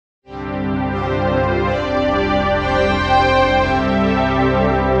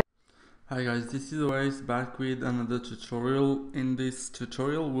guys, this is Ways back with another tutorial. In this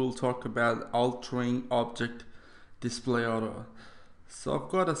tutorial we'll talk about altering object display order. So I've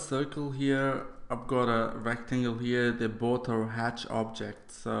got a circle here, I've got a rectangle here, they both are hatch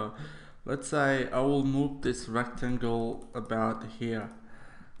objects. So let's say I will move this rectangle about here,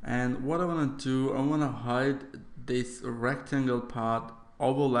 and what I want to do, I want to hide this rectangle part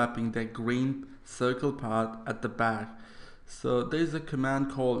overlapping that green circle part at the back. So there's a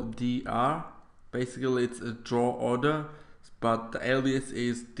command called dr. Basically it's a draw order, but the alias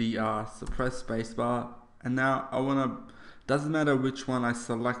is dr. So press spacebar, and now I wanna, doesn't matter which one I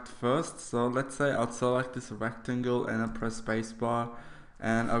select first. So let's say I'll select this rectangle and I press spacebar,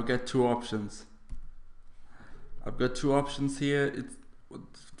 and I'll get two options. I've got two options here. It's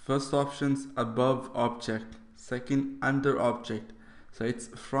first option's above object, second under object. So it's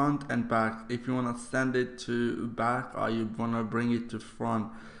front and back. If you want to send it to back or you want to bring it to front.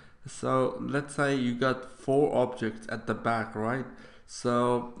 So let's say you got four objects at the back, right?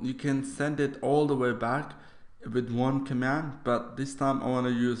 So you can send it all the way back with one command, but this time I want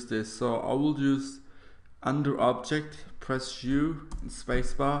to use this. So I will use under object, press U,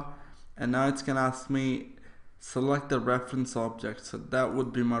 spacebar, and now it's gonna ask me select the reference object. So that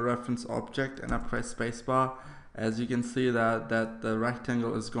would be my reference object, and I press spacebar. As you can see that the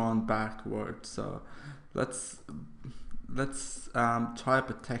rectangle is gone backward. So let's type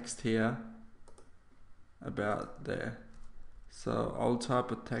a text here about there. So I'll type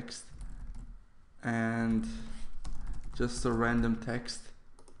a text, and just a random text,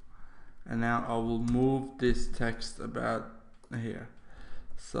 and now I will move this text about here.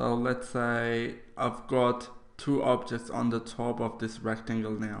 So let's say I've got two objects on the top of this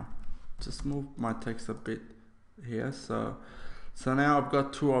rectangle now. Just move my text a bit here. So now I've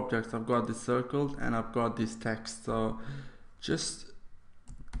got two objects. I've got this circle and I've got this text. So just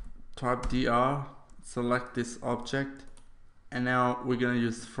type dr, select this object, and now we're gonna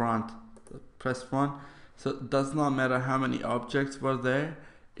use front. Press front. So it does not matter how many objects were there,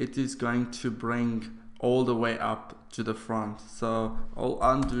 it is going to bring all the way up to the front. So I'll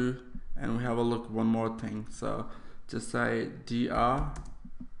undo and we have a look one more thing. So just say dr,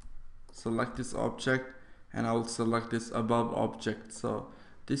 select this object, and I'll select this above object. So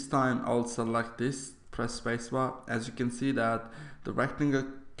this time I'll select this, press spacebar. As you can see that the rectangle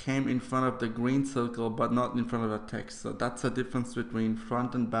came in front of the green circle but not in front of the text. So that's the difference between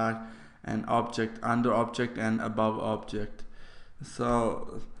front and back, and object, under object, and above object.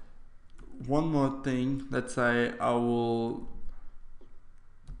 So one more thing, let's say I will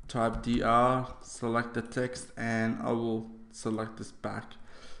type dr, select the text, and I will select this back.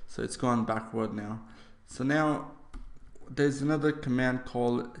 So it's gone backward now. So now there's another command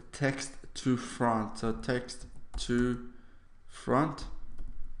called text to front. So text to front.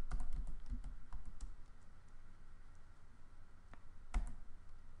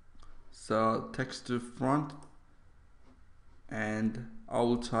 So text to front, and I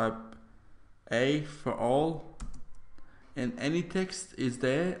will type A for all, and any text is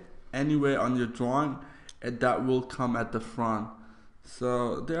there anywhere on your drawing, and that will come at the front.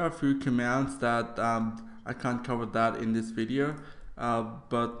 So there are a few commands that I can't cover that in this video,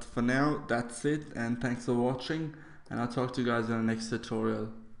 but for now that's it, and thanks for watching, and I'll talk to you guys in the next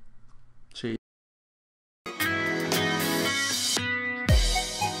tutorial.